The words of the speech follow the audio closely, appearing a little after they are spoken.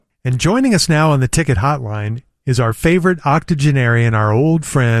And joining us now on the ticket hotline is our favorite octogenarian, our old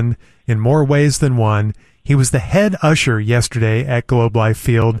friend in more ways than one. He was the head usher yesterday at Globe Life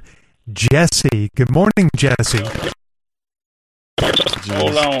Field, Jesse. Good morning, Jesse.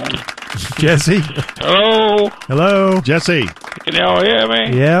 Hold on. Jesse? Hello? Hello? Jesse. Can y'all hear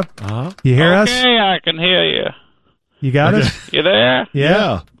me? Yep. You hear us? Okay, I can hear you. You got us? You there?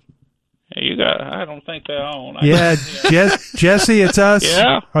 Yeah. You got. I don't think they're on. Yeah, Jesse, it's us.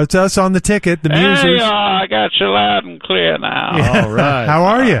 Yeah? It's us on the ticket, the There Musers. you are. I got you loud and clear now. Yeah. All right. How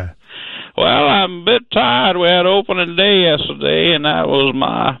are you? Well, I'm a bit tired. We had opening day yesterday, and that was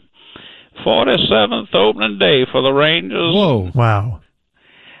my 47th opening day for the Rangers. Whoa. Wow.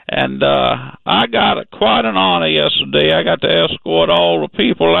 And I got quite an honor yesterday. I got to escort all the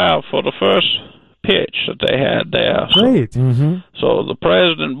people out for the first pitch that they had there. Great. So the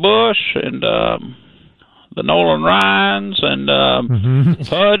President Bush and the Nolan Ryans and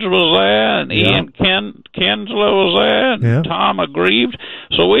Pudge was there, and Ian Kinsler was there, and Tom Aggrieved.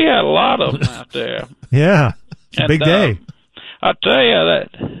 So we had a lot of them out there. Yeah. It's a big day. I tell you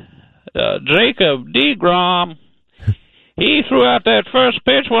that Jacob DeGrom, he threw out that first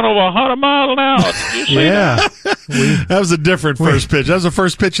pitch, went over 100 miles an hour. Did you see that? That was a different first pitch. That was the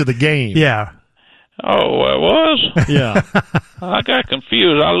first pitch of the game. Yeah. Oh, it was? Yeah. I got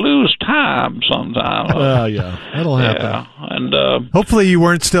confused. I lose time sometimes. Oh, yeah. That'll happen. Yeah, and hopefully you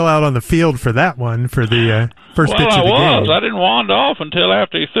weren't still out on the field for that one, for the first pitch of the game. Well, I was. I didn't wander off until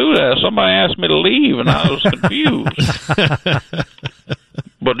after he threw that. Somebody asked me to leave, and I was confused.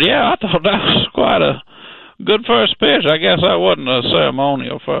 But, yeah, I thought that was quite a good first pitch. I guess that wasn't a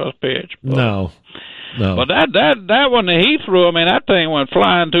ceremonial first pitch. But, No. But that one that he threw, I mean, that thing went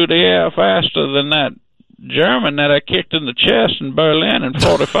flying through the air faster than that German that I kicked in the chest in Berlin in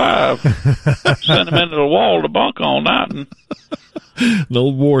 45. Sent him into the wall to bunk on that. The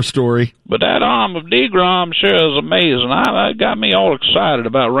old war story. But that arm of DeGrom sure is amazing. That got me all excited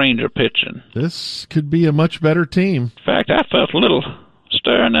about Ranger pitching. This could be a much better team. In fact, I felt a little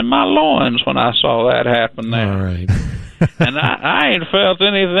stirring in my loins when I saw that happen there. All right. And I ain't felt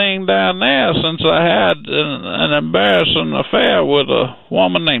anything down there since I had an embarrassing affair with a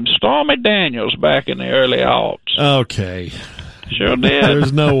woman named Stormy Daniels back in the early aughts. Okay. Sure did.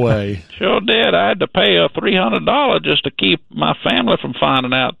 There's no way. Sure did. I had to pay her $300 just to keep my family from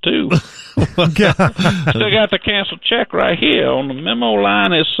finding out, too. Still got the canceled check right here. On the memo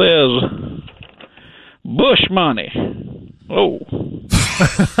line, it says, Bush money. Oh.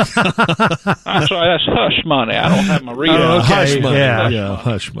 I'm sorry, that's hush money. I don't have my reader. Oh, okay. Hush money. Yeah.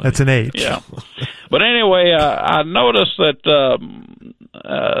 Hush money. That's an H. Yeah. But anyway, I noticed that the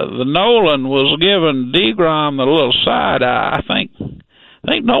Nolan was giving DeGrom the little side eye. I think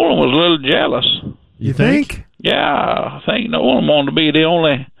Nolan was a little jealous. You think? Yeah, I think Nolan wanted to be the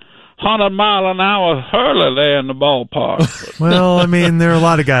only 100-mile-an-hour hurler there in the ballpark. Well, I mean, there are a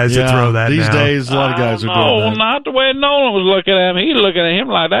lot of guys that throw that these now. days, a lot of guys are doing No, that. not the way Nolan was looking at him. He looking at him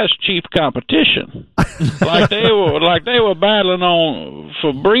like that's chief competition. like they were battling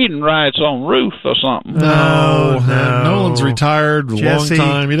for breeding rights on Ruth or something. No. Nolan's retired a Jesse. long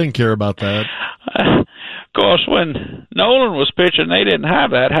time. He didn't care about that. Of course, when Nolan was pitching, they didn't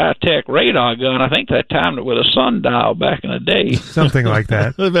have that high-tech radar gun. I think they timed it with a sundial back in the day. Something like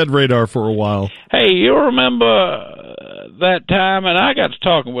that. They've had radar for a while. Hey, you remember that time, and I got to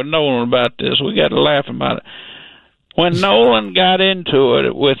talking with Nolan about this. We got to laughing about it. When Nolan got into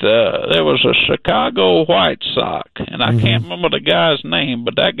it with, there was a Chicago White Sox, and I can't remember the guy's name,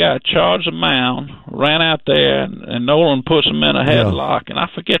 but that guy charged the mound, ran out there, and Nolan puts him in a headlock, and I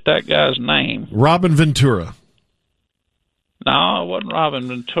forget that guy's name. Robin Ventura. No, it wasn't Robin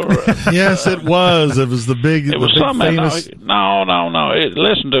Ventura. Yes, it was. It was the big, It was the big something. famous. No.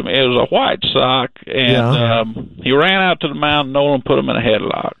 Listen to me. It was a White Sox, and he ran out to the mound. And Nolan put him in a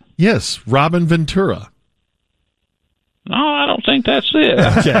headlock. Yes, Robin Ventura. No, I don't think that's it.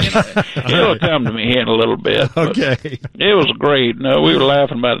 Okay. It'll come to me here in a little bit. Okay. It was great. No, we were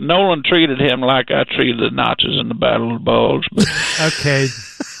laughing about it. Nolan treated him like I treated the Nazis in the Battle of the Bulge. Okay.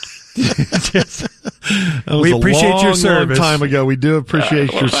 We appreciate your service. Long time ago. We do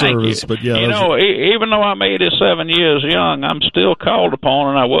appreciate your thank service, you. but yeah, You know, even though I'm 87 years young, I'm still called upon,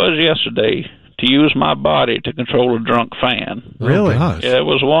 and I was yesterday, to use my body to control a drunk fan. Really? Oh, gosh. Yeah, it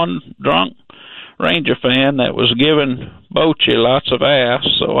was one drunk Ranger fan that was giving Bochy lots of ass,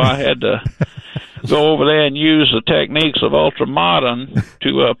 so I had to go over there and use the techniques of ultramodern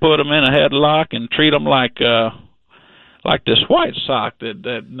to put them in a headlock and treat them like this White Sox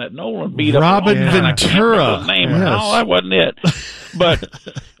that Nolan beat up. Robin The Ventura. name. Yes. No, that wasn't it. But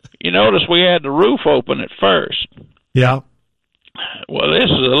you notice we had the roof open at first. Yeah. Well, this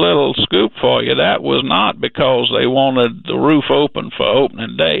is a little scoop for you. That was not because they wanted the roof open for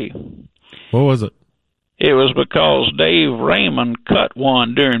opening day. What was it? It was because Dave Raymond cut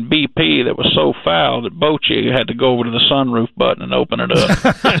one during BP that was so foul that Bochy had to go over to the sunroof button and open it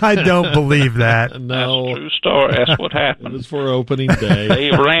up. I don't believe that. No. That's a true story. That's what It happened. was for opening day.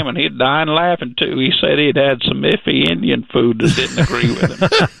 Dave Raymond, he'd dying laughing, too. He said he'd had some iffy Indian food that didn't agree with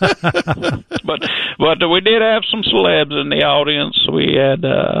him. But we did have some celebs in the audience. We had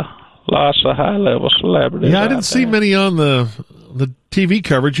lots of high-level celebrities. Yeah, I didn't see many on the TV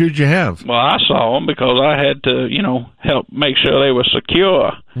coverage. Who'd you have? Well, I saw them because I had to, help make sure they were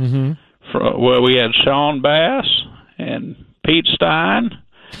secure. Mm-hmm. Where we had Sean Bass and Pete Stein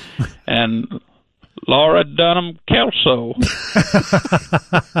and Laura Dunham Kelso.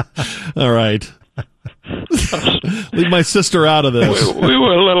 All right. Leave my sister out of this. We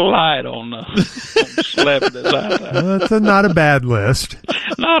were a little light on the celebrities out there. Well, that's not a bad list.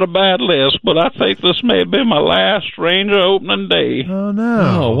 Not a bad list, but I think this may have been my last Ranger opening day. Oh,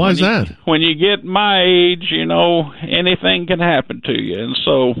 no. Oh, why's that? When you get my age, anything can happen to you. And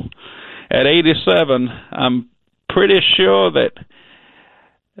so at 87, I'm pretty sure that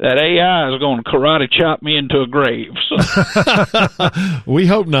AI is going to karate chop me into a grave. So. We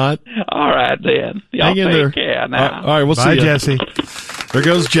hope not. All right, then. Y'all Hang in there. take care now. All right, we'll Bye, see you. Jesse. There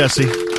goes Jesse.